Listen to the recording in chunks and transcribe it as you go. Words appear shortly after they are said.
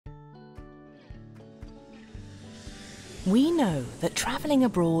We know that travelling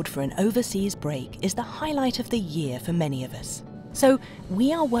abroad for an overseas break is the highlight of the year for many of us. So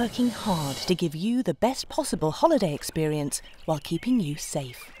we are working hard to give you the best possible holiday experience while keeping you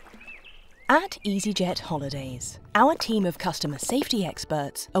safe. At easyJet Holidays, our team of customer safety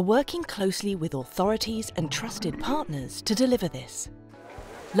experts are working closely with authorities and trusted partners to deliver this.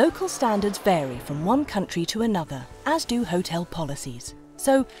 Local standards vary from one country to another, as do hotel policies.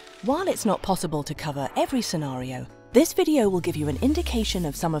 So while it's not possible to cover every scenario, this video will give you an indication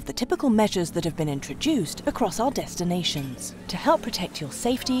of some of the typical measures that have been introduced across our destinations to help protect your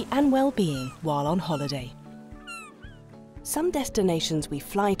safety and well-being while on holiday. Some destinations we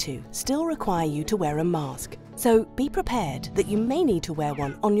fly to still require you to wear a mask, so be prepared that you may need to wear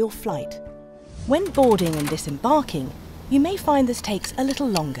one on your flight. When boarding and disembarking, you may find this takes a little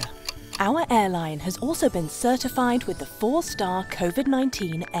longer. Our airline has also been certified with the 4-star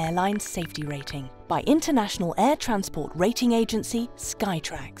COVID-19 airline safety rating by International Air Transport Rating Agency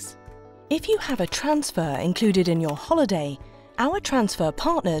Skytrax. If you have a transfer included in your holiday, our transfer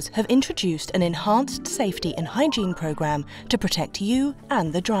partners have introduced an enhanced safety and hygiene program to protect you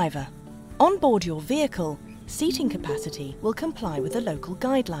and the driver. On board your vehicle, seating capacity will comply with the local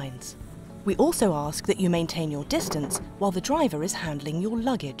guidelines. We also ask that you maintain your distance while the driver is handling your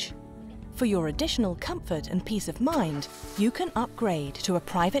luggage. For your additional comfort and peace of mind, you can upgrade to a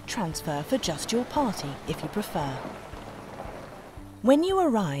private transfer for just your party if you prefer. When you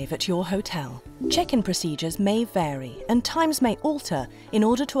arrive at your hotel, check-in procedures may vary and times may alter in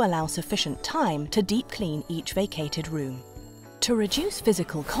order to allow sufficient time to deep clean each vacated room. To reduce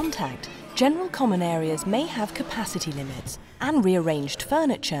physical contact, general common areas may have capacity limits and rearranged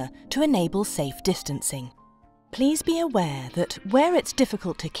furniture to enable safe distancing. Please be aware that where it's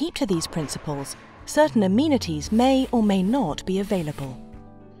difficult to keep to these principles, certain amenities may or may not be available.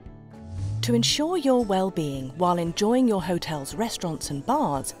 To ensure your well-being while enjoying your hotel's restaurants and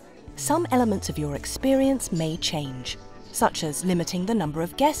bars, some elements of your experience may change, such as limiting the number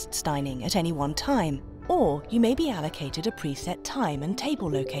of guests dining at any one time, or you may be allocated a preset time and table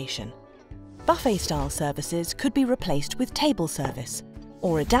location. Buffet-style services could be replaced with table service,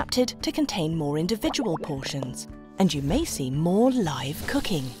 or adapted to contain more individual portions, and you may see more live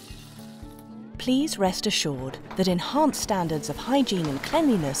cooking. Please rest assured that enhanced standards of hygiene and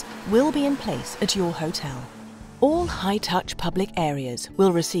cleanliness will be in place at your hotel. All high-touch public areas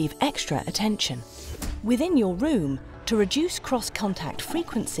will receive extra attention. Within your room, to reduce cross-contact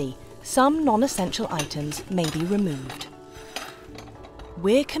frequency, some non-essential items may be removed.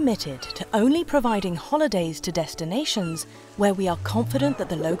 We're committed to only providing holidays to destinations where we are confident that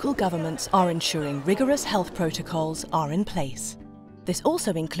the local governments are ensuring rigorous health protocols are in place. This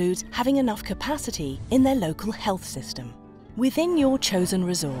also includes having enough capacity in their local health system. Within your chosen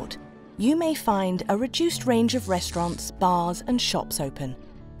resort, you may find a reduced range of restaurants, bars and shops open,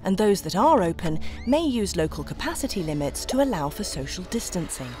 and those that are open may use local capacity limits to allow for social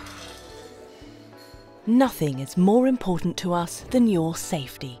distancing. Nothing is more important to us than your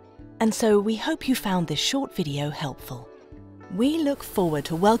safety, and so we hope you found this short video helpful. We look forward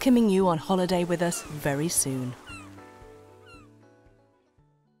to welcoming you on holiday with us very soon.